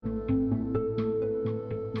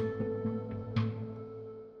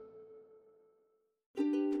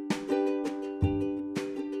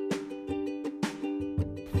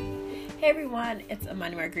everyone, it's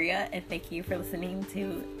Amani Margria, and thank you for listening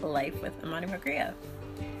to Life with Amani Margria.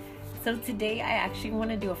 So today I actually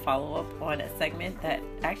want to do a follow-up on a segment that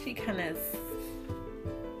actually kind of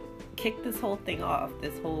kicked this whole thing off,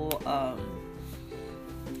 this whole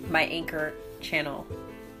my Anchor channel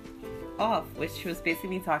off, which was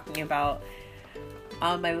basically talking about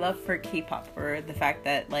my love for K-pop, or the fact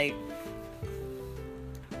that like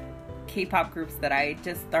K-pop groups that I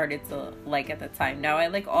just started to like at the time. Now I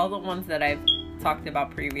like all the ones that I've talked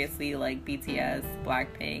about previously, like BTS,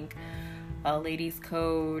 Blackpink, Ladies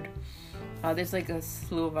Code. There's like a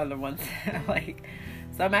slew of other ones that I like.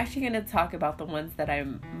 So I'm actually going to talk about the ones that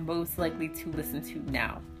I'm most likely to listen to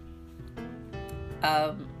now.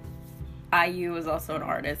 IU is also an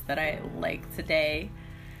artist that I like today.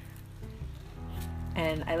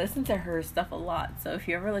 And I listen to her stuff a lot. So if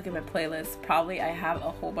you ever look at my playlist, probably I have a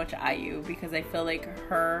whole bunch of IU because I feel like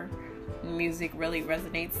her music really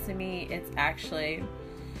resonates to me.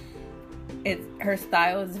 Her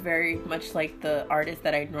style is very much like the artist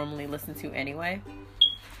that I normally listen to anyway.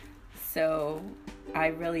 So I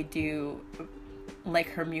really do like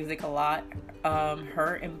her music a lot.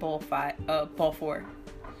 Her and Bull 4.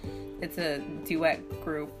 It's a duet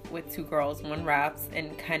group with two girls. One raps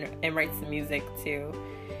and writes the music too,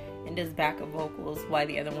 and does backup vocals while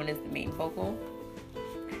the other one is the main vocal.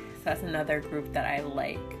 So that's another group that I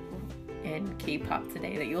like in K-pop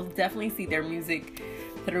today, that you'll definitely see their music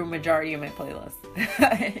through majority of my playlist.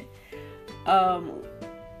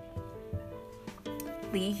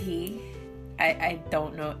 Lee Hee. I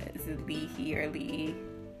don't know, is it Lee Hee or Lee?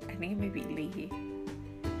 I think it may be Lee Hee.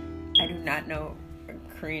 I do not know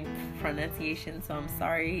Korean pronunciation, so I'm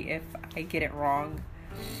sorry if I get it wrong.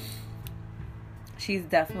 She's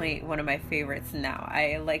definitely one of my favorites now.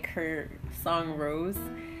 I like her song Rose.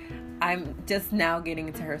 I'm just now getting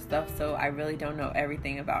into her stuff, so I really don't know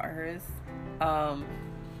everything about hers. Bone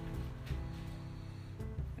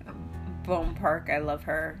Park, I love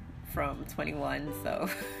her from 21, so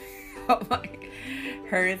oh my.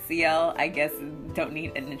 Her and CL, I guess, don't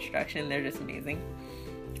need an introduction. They're just amazing.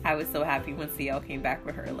 I was so happy when CL came back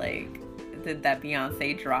with her, like, did that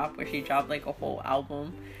Beyonce drop where she dropped like a whole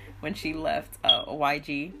album when she left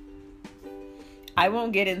YG. I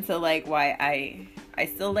won't get into like why I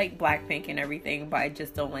still like Blackpink and everything, but I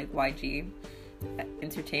just don't like YG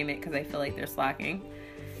Entertainment because I feel like they're slacking.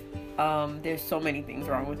 There's so many things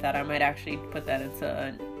wrong with that. I might actually put that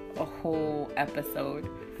into a whole episode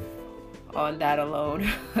on that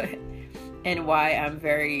alone. And why I'm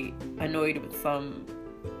very annoyed with some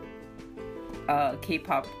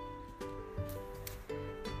K-pop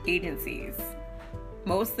agencies.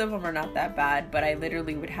 Most of them are not that bad, but I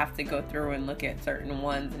literally would have to go through and look at certain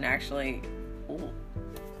ones and actually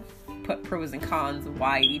put pros and cons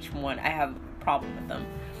why each one I have a problem with them.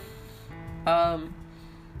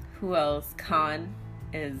 Who else? Khan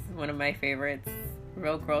is one of my favorites.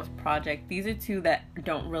 Real Girls Project. These are two that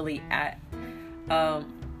don't really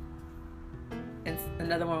and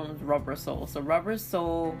another one was Rubber Soul. So Rubber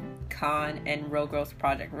Soul, Khan, and Real Girls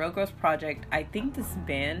Project. Real Girls Project, I think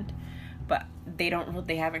disbanded, but they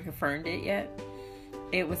haven't confirmed it yet.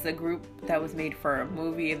 It was a group that was made for a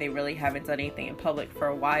movie, and they really haven't done anything in public for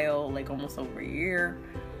a while, like almost over a year.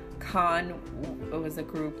 Khan, it was a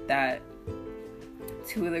group that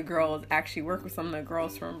two of the girls actually worked with some of the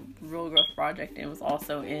girls from Real Girls Project, and was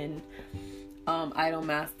also in Idol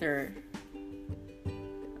Master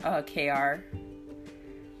KR.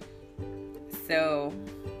 So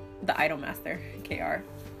the Idol Master KR,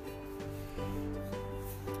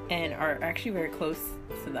 and are actually very close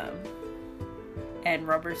to them. And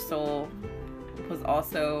Rubber Soul was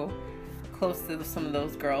also close to some of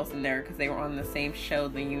those girls in there because they were on the same show,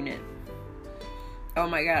 The Unit. Oh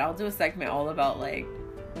my god, I'll do a segment all about like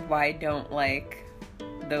why I don't like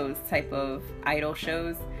those type of idol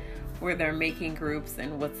shows where they're making groups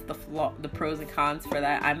and what's the pros and cons for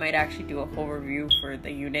that. I might actually do a whole review for The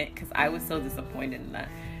Unit because I was so disappointed in that.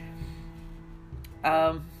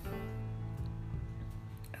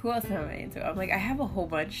 Who else am I into? I'm like, I have a whole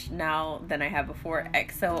bunch now than I had before.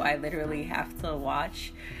 EXO, I literally have to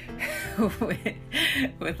watch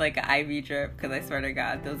with like an IV drip because I swear to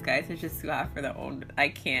God, those guys are just too hot for their own. I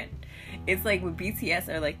can't. It's like with BTS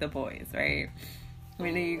are like the boys, right?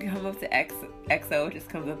 When you come up to EXO, just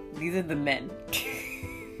comes up, these are the men.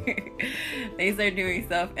 They start doing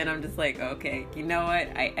stuff, and I'm just like, okay, you know what?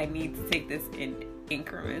 I need to take this in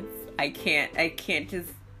increments. I can't just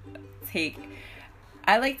take.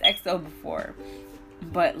 I liked EXO before,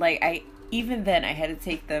 but like even then I had to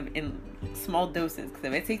take them in small doses because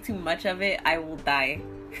if I take too much of it, I will die.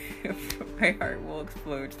 My heart will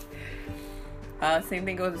explode. Same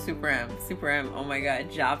thing goes with Super M. Super M, oh my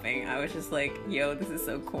god, Jopping. I was just like, yo, this is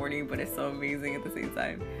so corny, but it's so amazing at the same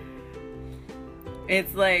time.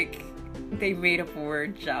 It's like they made up a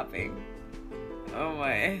word, Jopping. Oh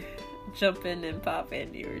my. Jumping and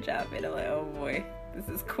popping, you were jopping. I'm like, oh boy, this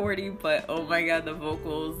is corny, but oh my god, the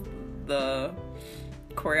vocals, the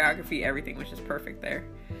choreography, everything was just perfect there.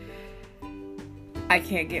 I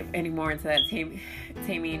can't get any more into that.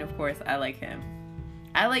 Taemin, of course, I like him.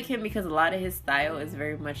 I like him because a lot of his style is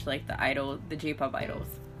very much like the J-pop idols.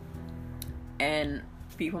 And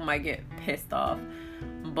people might get pissed off,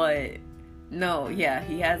 but no, yeah,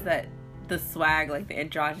 he has the swag, like the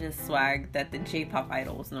androgynous swag that the J-pop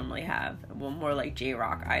idols normally have. Well, more like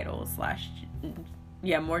J-rock idols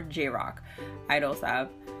more J-rock idols have.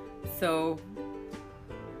 So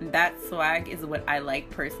that swag is what I like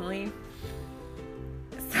personally.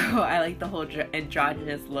 So I like the whole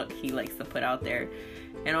androgynous look he likes to put out there.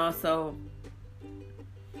 And also,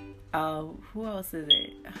 who else is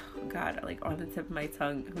it? Oh god, like on the tip of my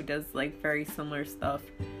tongue, who does like very similar stuff.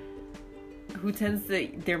 Who tends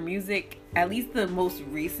to, their music, at least the most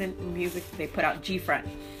recent music they put out, G-Friend.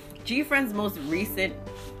 G-Friend's most recent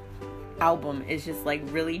album is just like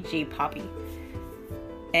really J-poppy.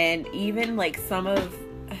 And even like some of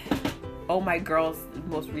Oh My Girl's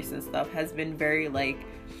most recent stuff has been very like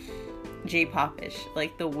J-pop-ish.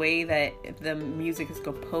 Like the way that the music is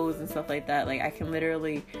composed and stuff like that. Like I can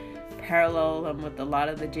literally parallel them with a lot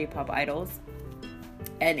of the J-pop idols.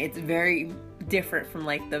 And it's very different from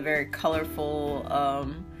like the very colorful,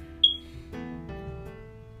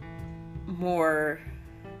 more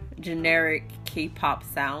generic K-pop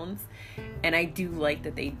sounds. And I do like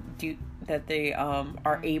that they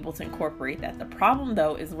are able to incorporate that. The problem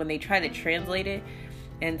though is when they try to translate it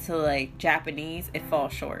into like Japanese, it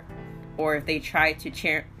falls short. Or if they try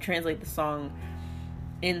to translate the song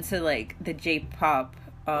into like the J-pop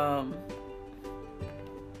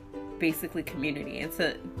basically community, and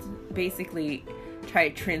to basically try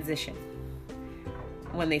to transition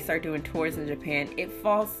when they start doing tours in Japan, it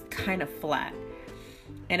falls kind of flat.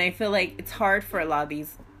 And I feel like it's hard for a lot of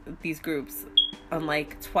these groups,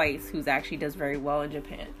 unlike Twice, who's actually does very well in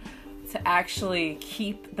Japan, to actually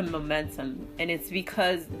keep the momentum. And it's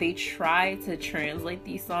because they try to translate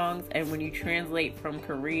these songs, and when you translate from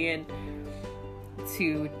Korean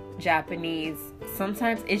to Japanese,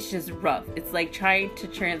 sometimes it's just rough. It's like trying to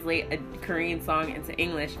translate a Korean song into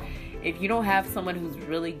English. If you don't have someone who's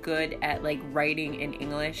really good at like writing in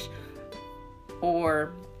English,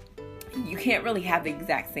 or you can't really have the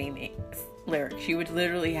exact same lyrics, you would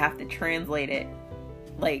literally have to translate it,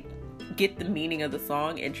 like get the meaning of the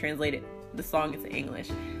song and translate the song into English.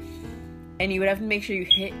 And you would have to make sure you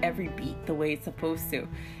hit every beat the way it's supposed to.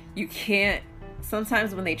 You can't,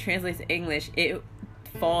 sometimes when they translate to English, it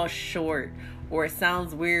falls short, or it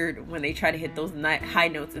sounds weird when they try to hit those high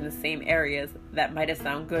notes in the same areas that might have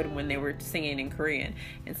sounded good when they were singing in Korean.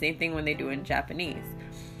 And same thing when they do in Japanese.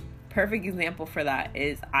 Perfect example for that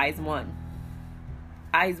is IZ*ONE.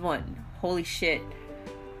 IZ*ONE, holy shit,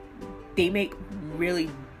 they make really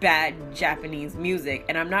bad Japanese music,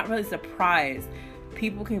 and I'm not really surprised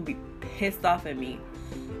people can be pissed off at me.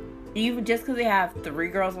 Even just because they have 3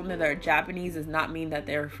 girls on there that are Japanese does not mean that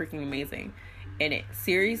they're freaking amazing. And it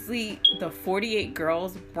seriously, the 48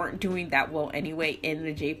 girls weren't doing that well anyway in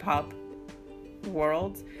the J-pop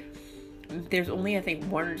world. There's only, I think,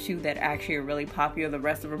 1 or 2 that actually are really popular. The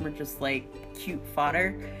rest of them are just like cute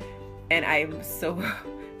fodder. And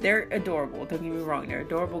they're adorable. Don't get me wrong, they're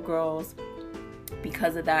adorable girls.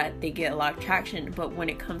 Because of that, they get a lot of traction. But when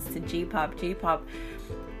it comes to J-pop,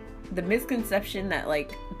 the misconception that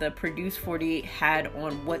like the Produce 48 had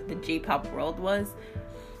on what the J-pop world was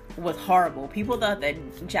horrible. People thought that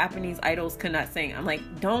Japanese idols could not sing. I'm like,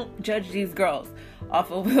 don't judge these girls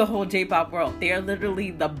off of the whole J-pop world. They are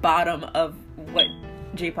literally the bottom of what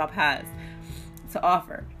J-pop has to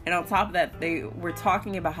offer. And on top of that, they were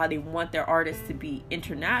talking about how they want their artists to be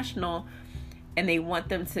international, and they want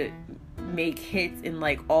them to make hits in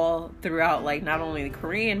like all throughout, like not only the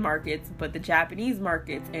Korean markets but the Japanese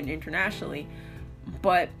markets and internationally.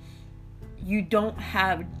 But you don't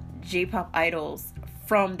have J-pop idols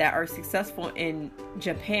from that are successful in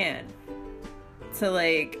Japan to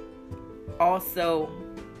like also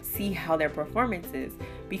see how their performance is,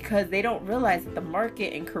 because they don't realize that the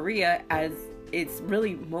market in Korea, as it's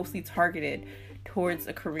really mostly targeted towards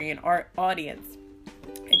a Korean audience,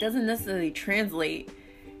 it doesn't necessarily translate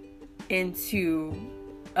into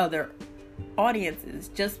other audiences.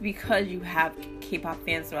 Just because you have K-pop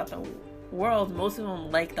fans throughout the world, most of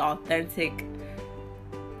them like the authentic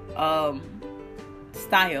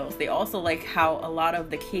styles. They also like how a lot of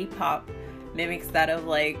the K-pop mimics that of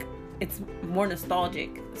like, it's more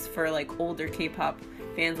nostalgic for like older K-pop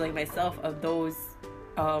fans like myself of those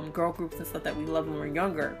girl groups and stuff that we loved when we were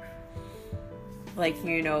younger, like,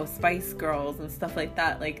 you know, Spice Girls and stuff like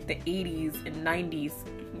that, like the 80s and 90s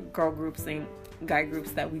girl groups and guy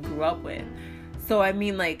groups that we grew up with. So I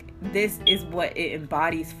mean, like, this is what it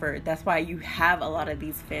embodies for. That's why you have a lot of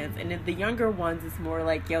these fans. And then the younger ones, it's more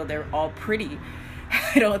like, yo, they're all pretty.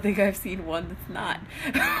 I don't think I've seen one that's not.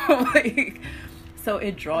 Like, so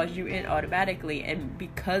it draws you in automatically. And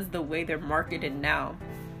because the way they're marketed now,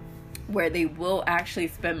 where they will actually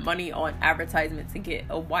spend money on advertisement to get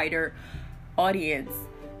a wider audience,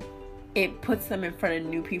 it puts them in front of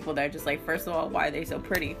new people that are just like, first of all, why are they so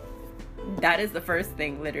pretty? That is the first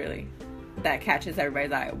thing, literally, that catches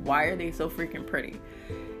everybody's eye. Why are they so freaking pretty?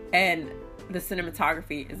 And the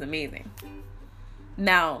cinematography is amazing.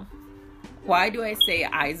 Now, why do I say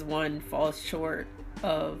IZ*ONE falls short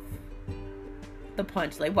of the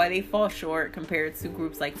punch? Like, why they fall short compared to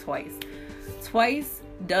groups like Twice? Twice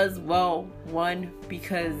does well, one,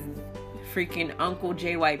 because freaking Uncle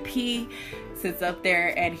JYP sits up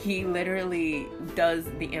there and he literally does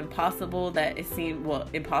the impossible that it seemed, well,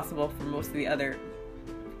 impossible for most of the other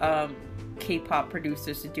K-pop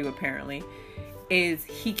producers to do, apparently, is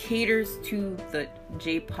he caters to the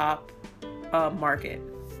J-pop market.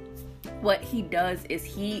 What he does is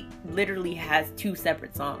he literally has 2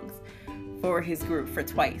 separate songs for his group, for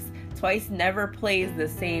Twice. Twice never plays the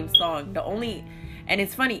same song. And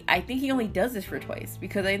it's funny, I think he only does this for Twice,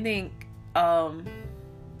 because I think,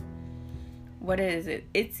 what is it?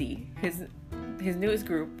 ITZY, his newest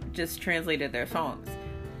group, just translated their songs.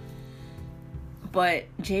 But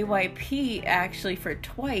JYP actually for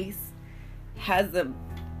Twice has them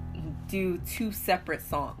do 2 separate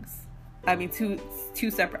songs. I mean,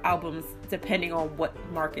 two separate albums depending on what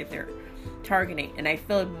market they're targeting. And I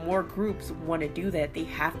feel like more groups want to do that. They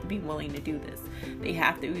have to be willing to do this. They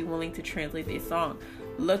have to be willing to translate their song.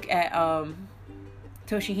 Look at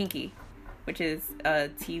Toshihinki, which is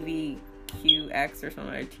TVQX or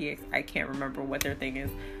something, or TX. I can't remember what their thing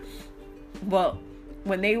is. Well,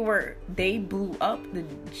 when they blew up the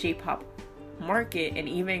J-pop market and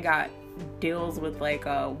even got deals with like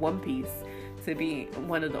One Piece to be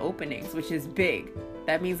one of the openings, which is big.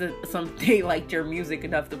 That means that they liked your music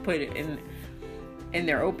enough to put it in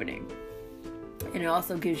their opening. And it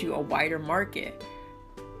also gives you a wider market.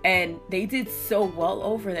 And they did so well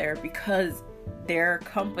over there because their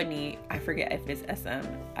company, I forget if it's SM,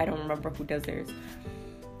 I don't remember who does theirs.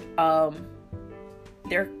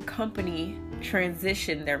 Their company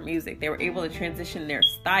transitioned their music. They were able to transition their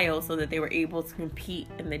style so that they were able to compete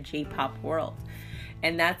in the J-pop world.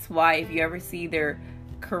 And that's why if you ever see their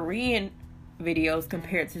Korean videos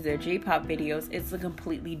compared to their J-pop videos, it's a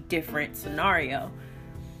completely different scenario.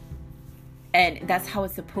 And that's how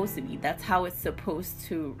it's supposed to be. That's how it's supposed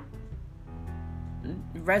to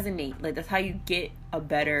resonate. Like, that's how you get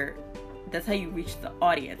that's how you reach the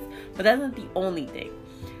audience. But that's not the only thing.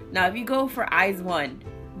 Now, if you go for IZ*ONE,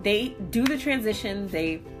 they do the transition.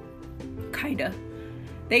 They kind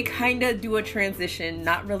of do a transition,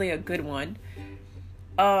 not really a good one.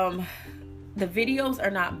 The videos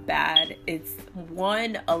are not bad. It's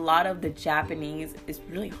a lot of the Japanese is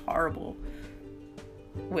really horrible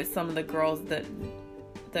with some of the girls,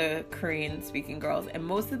 the Korean speaking girls, and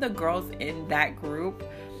most of the girls in that group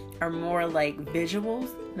are more like visuals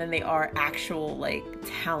than they are actual like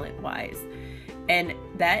talent wise. And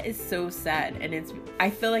that is so sad. And I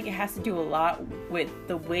feel like it has to do a lot with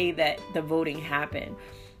the way that the voting happened,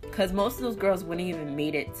 because most of those girls wouldn't even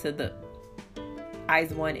made it to the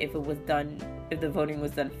IZ*ONE if the voting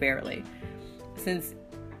was done fairly. Since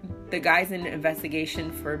the guy's in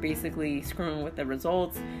investigation for basically screwing with the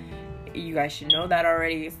results, you guys should know that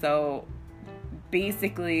already. So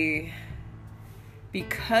basically,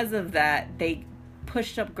 because of that, they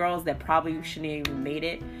pushed up girls that probably shouldn't even made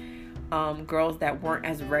it. Girls that weren't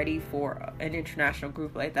as ready for an international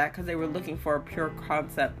group like that, because they were looking for a pure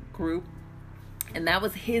concept group. And that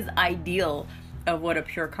was his ideal of what a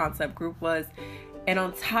pure concept group was. And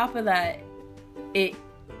on top of that, it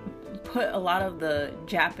put a lot of the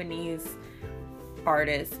Japanese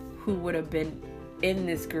artists who would have been in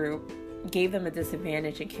this group, gave them a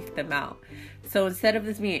disadvantage and kicked them out. So instead of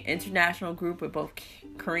this being an international group with both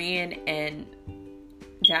Korean and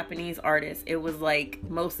Japanese artists, it was like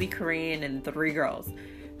mostly Korean and 3 girls.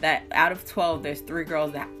 That out of 12, there's 3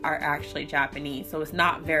 girls that are actually Japanese. So it's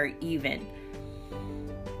not very even.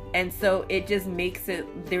 And so it just makes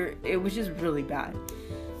it was just really bad.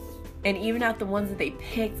 And even out the ones that they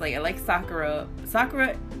picked, like I like Sakura,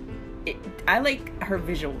 I like her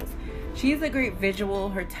visuals. She's a great visual.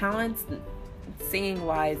 Her talents Singing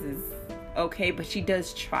wise is okay, but she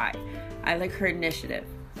does try. I like her initiative.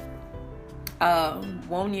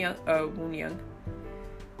 Won Young,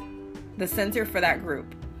 the censor for that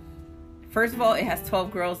group. First of all, it has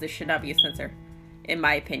 12 girls. There should not be a censor, in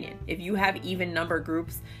my opinion. If you have even number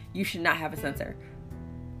groups, you should not have a censor.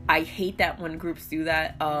 I hate that when groups do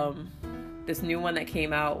that. This new one that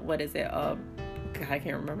came out, what is it? God, I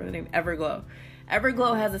can't remember the name. Everglow.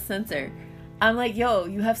 Everglow has a censor. I'm like, yo,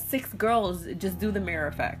 you have 6 girls. Just do the mirror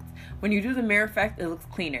effect. When you do the mirror effect, it looks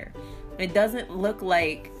cleaner. It doesn't look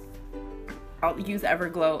like... I'll use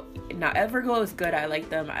Everglow. Now, Everglow is good. I like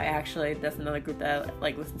them. That's another group that I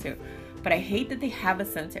like listen to. But I hate that they have a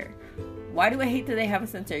censor. Why do I hate that they have a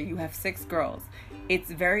censor? You have 6 girls.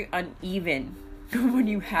 It's very uneven when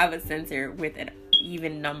you have a censor with an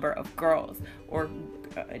even number of girls or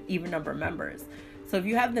an even number of members. So if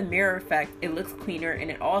you have the mirror effect, it looks cleaner,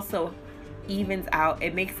 and it also evens out.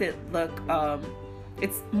 It makes it look,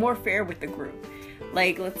 it's more fair with the group.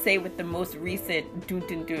 Like, let's say with the most recent Dun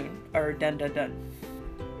Dun Dun, or Dun Dun Dun.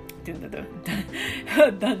 Dun Dun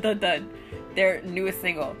Dun. Dun Dun Dun. Their newest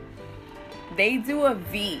single. They do a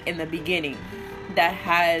V in the beginning that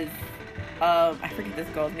has, I forget this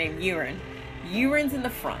girl's name, Yurin. Yurin's in the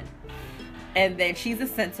front. And then she's a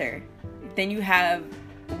center. Then you have,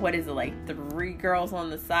 what is it, like 3 girls on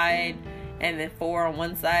the side, and then 4 on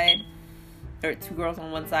one side. Or 2 girls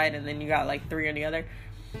on one side, and then you got like 3 on the other.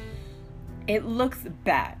 It looks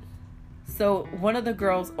bad. So one of the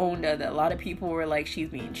girls, Onda, that a lot of people were like, she's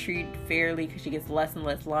being treated fairly because she gets less and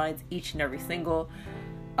less lines each and every single.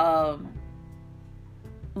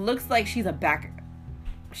 Looks like she's a backup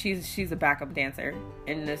dancer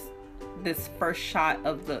in this first shot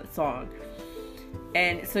of the song.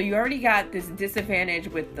 And so you already got this disadvantage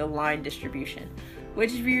with the line distribution.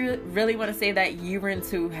 Which, if you really want to say that, Yurin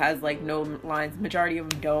too has like no lines. Majority of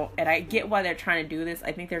them don't. And I get why they're trying to do this.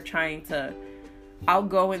 I think they're trying to... I'll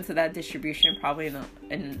go into that distribution probably in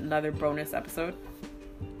another bonus episode.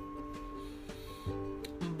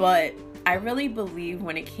 But I really believe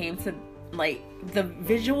when it came to, like, the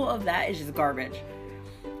visual of that is just garbage.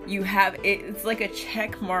 You have... It's like a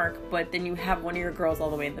check mark, but then you have one of your girls all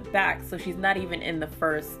the way in the back. So she's not even in the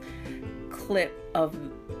first clip of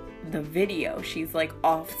the video. She's like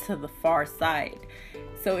off to the far side,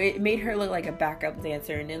 so it made her look like a backup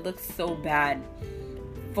dancer, and it looks so bad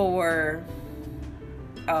for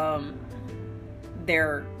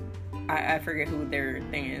their I forget who their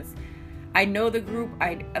thing is. I know the group.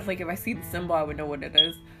 I like, if I see the symbol, I would know what it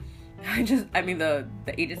is. I mean the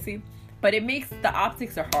agency, but it makes the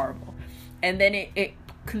optics are horrible, and then it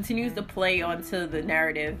continues to play onto the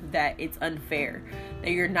narrative that it's unfair,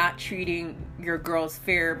 that you're not treating your girls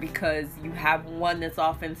fair because you have one that's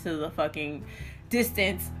off into the fucking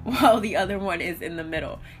distance while the other one is in the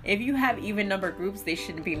middle. If you have even number groups, they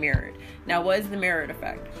shouldn't be mirrored. Now, what is the mirrored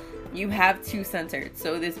effect? You have 2 centered.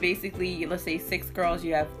 So this basically, let's say 6 girls,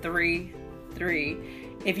 you have 3.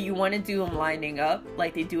 If you want to do them lining up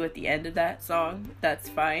like they do at the end of that song, that's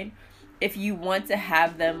fine. If you want to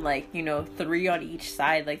have them, like, 3 on each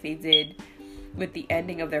side like they did with the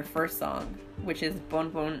ending of their first song, which is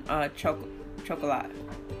Bon Bon Chocolat.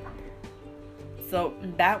 So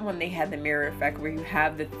that one, they had the mirror effect where you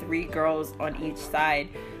have the 3 girls on each side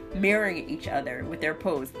mirroring each other with their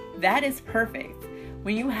pose. That is perfect.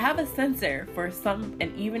 When you have a censor for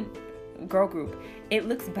an even girl group, it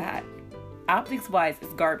looks bad. Optics wise,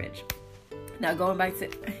 it's garbage. Now going back to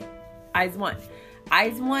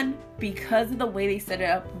IZ*ONE, because of the way they set it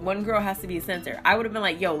up, one girl has to be a censor. I would have been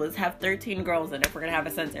like, yo, let's have 13 girls in it if we're gonna have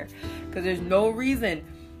a censor, because there's no reason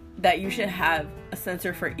that you should have a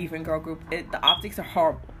censor for even girl group. The optics are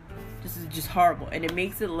horrible. This is just horrible, and it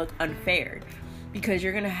makes it look unfair, because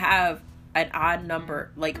you're gonna have an odd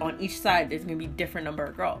number, like on each side there's gonna be different number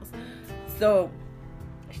of girls. So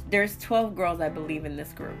there's 12 girls, I believe, in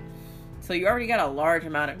this group. So you already got a large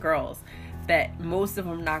amount of girls that most of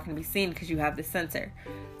them not going to be seen because you have the censor.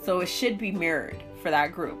 So it should be mirrored for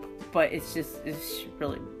that group, but it's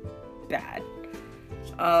really bad.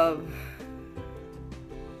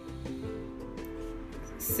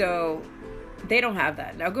 So they don't have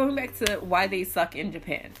that. Now going back to why they suck in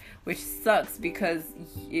Japan, which sucks because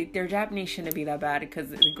their Japanese shouldn't be that bad, because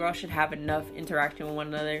the girls should have enough interaction with one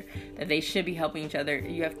another that they should be helping each other.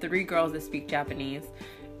 You have 3 girls that speak Japanese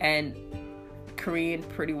and Korean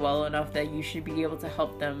pretty well enough that you should be able to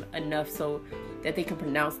help them enough so that they can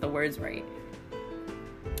pronounce the words right.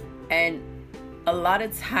 And a lot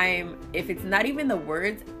of time, if it's not even the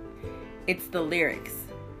words, it's the lyrics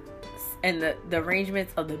and the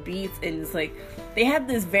arrangements of the beats. And it's like they have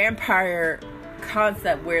this vampire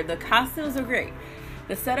concept where the costumes are great.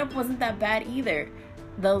 the setup wasn't that bad either.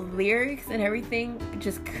 The lyrics and everything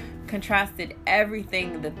just contrasted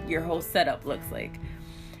everything that your whole setup looks like.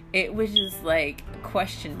 It was just like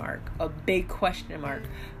a big question mark,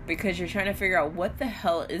 because you're trying to figure out what the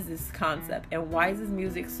hell is this concept and why is this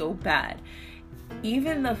music so bad.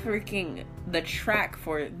 Even the track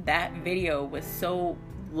for that video was so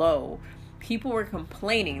low. People were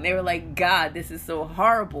complaining. They were like, God, this is so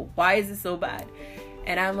horrible. Why is this so bad?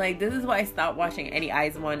 And I'm like, this is why I stopped watching any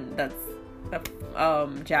IZ*ONE that's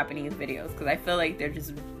Japanese videos, because I feel like they're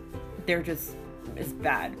just it's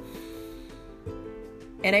bad.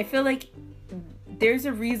 And I feel like there's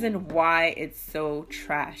a reason why it's so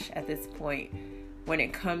trash at this point when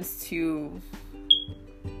it comes to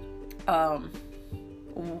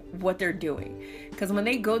what they're doing. Because when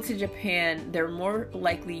they go to Japan, they're more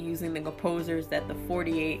likely using the composers that the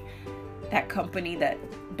 48, that company that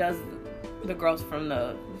does the girls from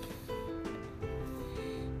the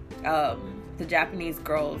Japanese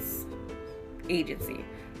girls agency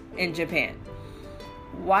in Japan.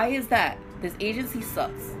 Why is that? This agency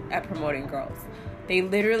sucks at promoting girls. They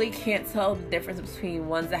literally can't tell the difference between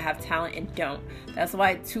ones that have talent and don't. That's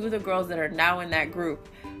why 2 of the girls that are now in that group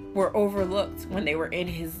were overlooked when they were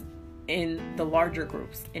in the larger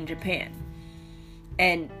groups in Japan.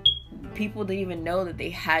 And people didn't even know that they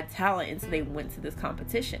had talent until they went to this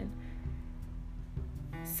competition.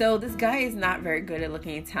 So this guy is not very good at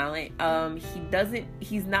looking at talent.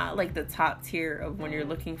 He's not like the top tier of when you're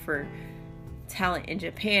looking for talent in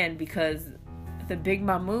Japan, because the big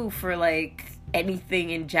mamu for like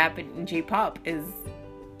anything in J-pop is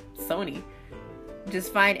Sony.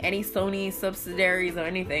 Just find any Sony subsidiaries or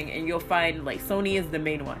anything and you'll find like Sony is the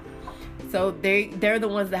main one. So they're the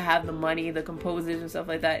ones that have the money, the composers and stuff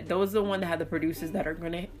like that. Those are the ones that have the producers that are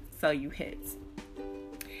going to sell you hits.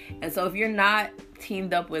 And so if you're not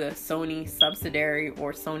teamed up with a Sony subsidiary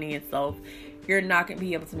or Sony itself, you're not going to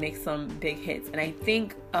be able to make some big hits. And I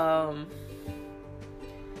think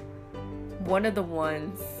one of the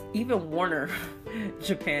ones, even Warner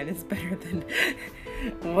Japan is better than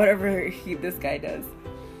whatever this guy does.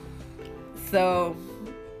 So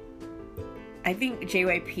I think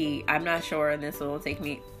JYP, I'm not sure, and this will take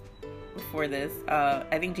me for this.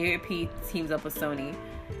 I think JYP teams up with Sony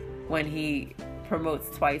when he promotes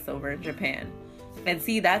TWICE over in Japan. And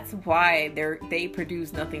see, that's why they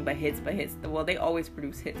produce nothing but hits by hits. Well, they always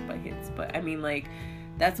produce hits by hits, but I mean, like,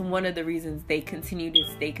 that's one of the reasons they continue to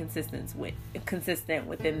stay consistent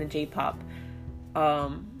within the J-pop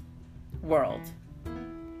world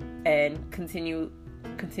and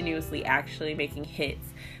continuously actually making hits.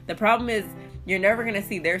 The problem is you're never gonna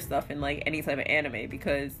see their stuff in like any type of anime,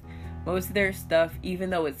 because most of their stuff,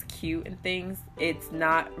 even though it's cute and things, it's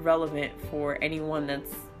not relevant for anyone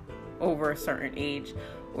that's over a certain age,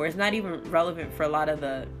 or it's not even relevant for a lot of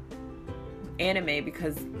the anime,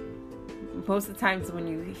 because most of the times when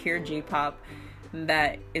you hear J-pop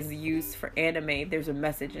that is used for anime, there's a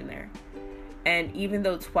message in there. And even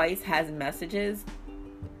though TWICE has messages,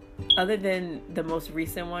 other than the most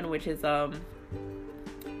recent one, which is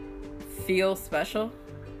Feel Special,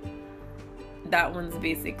 that one's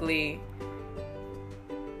basically,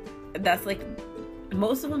 that's like,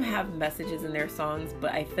 most of them have messages in their songs,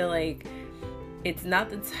 but I feel like it's not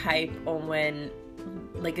the type on when,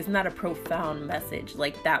 like, it's not a profound message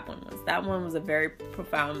like that one was. That one was a very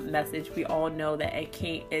profound message. We all know that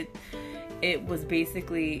it was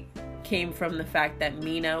basically came from the fact that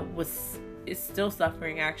Mina is still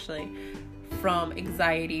suffering actually from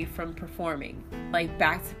anxiety from performing, like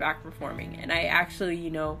back-to-back performing. And I actually,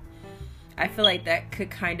 I feel like that could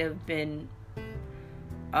kind of been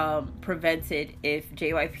prevented if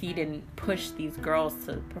JYP didn't push these girls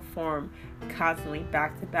to perform constantly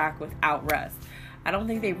back-to-back without rest. I don't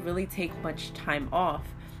think they really take much time off.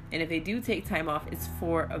 And if they do take time off, it's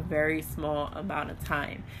for a very small amount of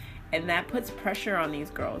time. And that puts pressure on these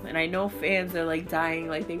girls. And I know fans are like dying,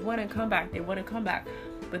 like they want to come back.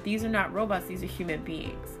 But these are not robots, these are human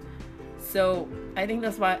beings. So I think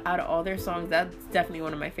that's why out of all their songs, that's definitely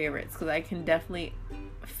one of my favorites, because I can definitely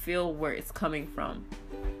feel where it's coming from.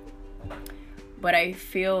 But I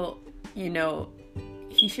feel,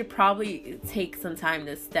 he should probably take some time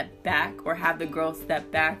to step back, or have the girls step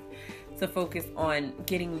back to focus on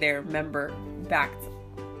getting their member back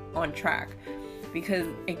on track. Because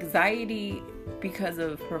anxiety because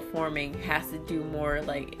of performing has to do more,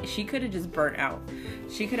 like, she could have just burnt out.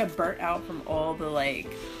 She could have burnt out from all the,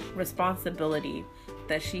 like, responsibility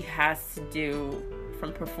that she has to do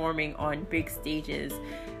from performing on big stages.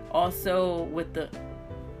 Also with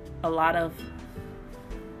a lot of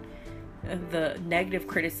the negative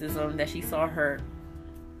criticism that she saw her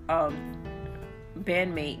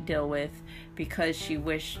bandmate deal with because she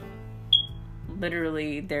wished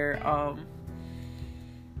literally that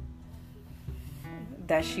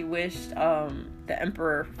she wished the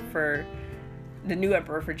new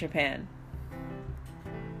emperor for Japan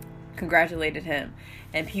congratulated him,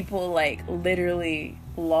 and people like literally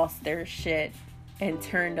lost their shit and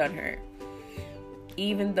turned on her,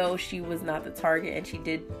 even though she was not the target and she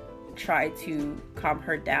did try to calm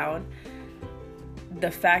her down. The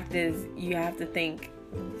fact is, you have to think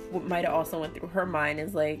what might have also went through her mind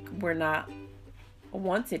is like, we're not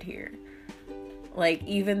wanted here. Like,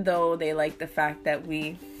 even though they like the fact that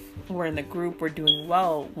we're in the group, we're doing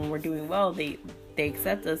well. When we're doing well, they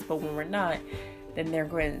accept us, but when we're not, then they're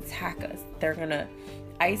going to attack us. They're going to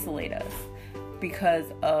isolate us because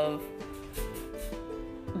of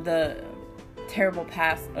the terrible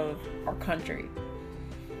past of our country,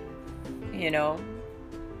 you know?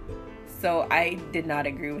 So I did not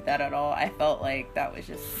agree with that at all. I felt like that was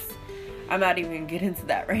just, I'm not even going to get into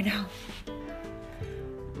that right now.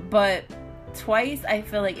 But Twice, I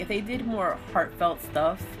feel like if they did more heartfelt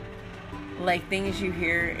stuff, like things you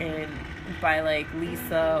hear by like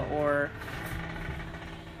Lisa or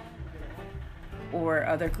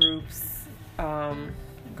other groups,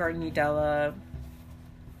 Garnidella,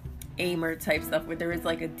 Aimer type stuff, where there is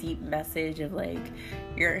like a deep message of like,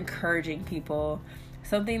 you're encouraging people,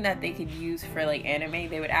 something that they could use for like anime,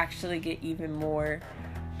 they would actually get even more,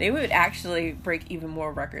 they would actually break even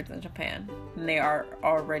more records in Japan than they are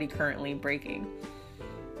already currently breaking.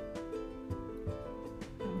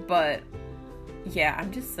 But yeah,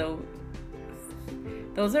 I'm just so,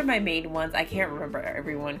 those are my main ones. I can't remember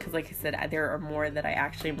everyone because like I said, there are more that I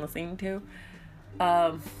actually am listening to.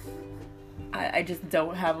 I just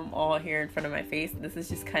don't have them all here in front of my face. This is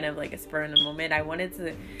just kind of like a spur in the moment. I wanted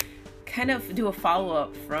to kind of do a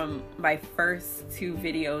follow-up from my first 2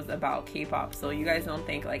 videos about K-pop, so you guys don't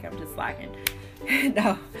think like I'm just slacking.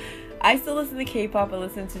 No, I still listen to K-pop. I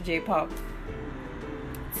listen to J-pop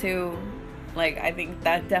too. Like, I think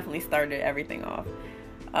that definitely started everything off.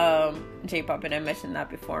 J-pop, and I mentioned that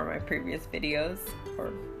before in my previous videos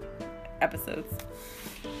or episodes.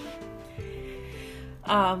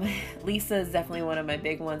 Lisa is definitely one of my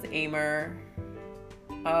big ones. Aimer.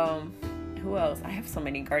 Who else? I have so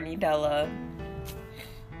many. Garnidella.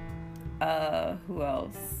 Who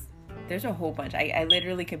else? There's a whole bunch. I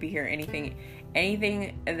literally could be here anything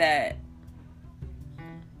that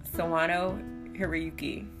Sawano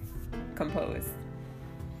Hiroyuki composed.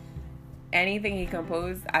 Anything he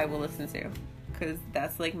composed, I will listen to, because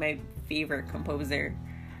that's like my favorite composer.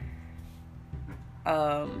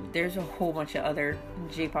 There's a whole bunch of other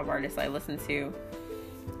J-pop artists I listen to.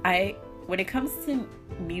 When it comes to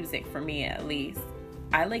music, for me at least,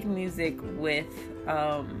 I like music with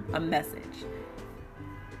a message.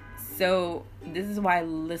 So this is why I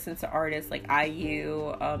listen to artists like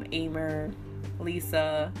IU, Aimer,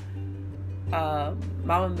 Lisa,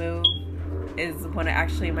 Mamamoo is one of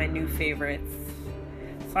actually my new favorites.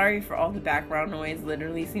 Sorry for all the background noise.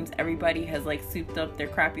 Literally seems everybody has like souped up their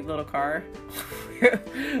crappy little car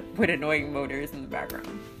with annoying motors in the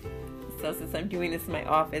background. So since I'm doing this in my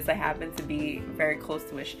office, I happen to be very close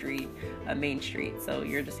to a main street. So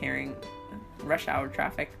you're just hearing rush hour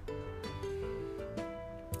traffic.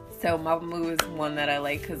 So Mamamoo is one that I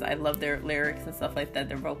like because I love their lyrics and stuff like that,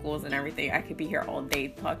 their vocals and everything. I could be here all day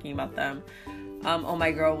talking about them. Oh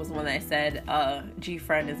My Girl was one that I said.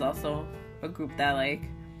 G-Friend is also a group that I like.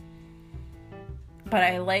 But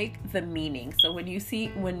I like the meaning. So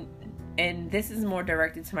and this is more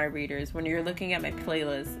directed to my readers, when you're looking at my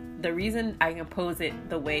playlist, the reason I compose it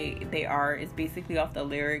the way they are is basically off the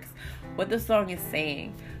lyrics, what the song is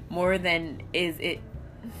saying, more than is it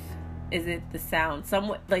the sound.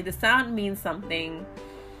 Somewhat like the sound means something,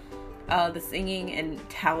 the singing and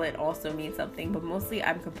talent also means something, but mostly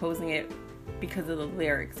I'm composing it because of the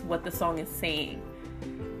lyrics, what the song is saying,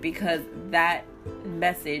 because that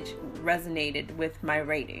message resonated with my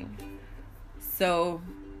writing. So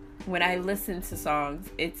when I listen to songs,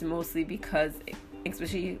 it's mostly because,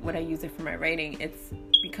 especially when I use it for my writing, it's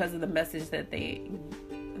because of the message that they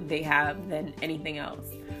have than anything else.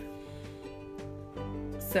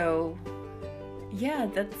 So yeah,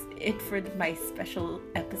 that's it for my special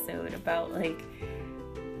episode about like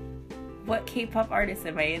what K-pop artists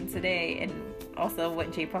am I in today, and also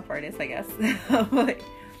what J-pop artists, I guess.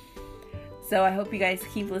 So I hope you guys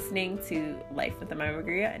keep listening to Life with Amaya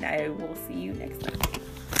Magria, and I will see you next time.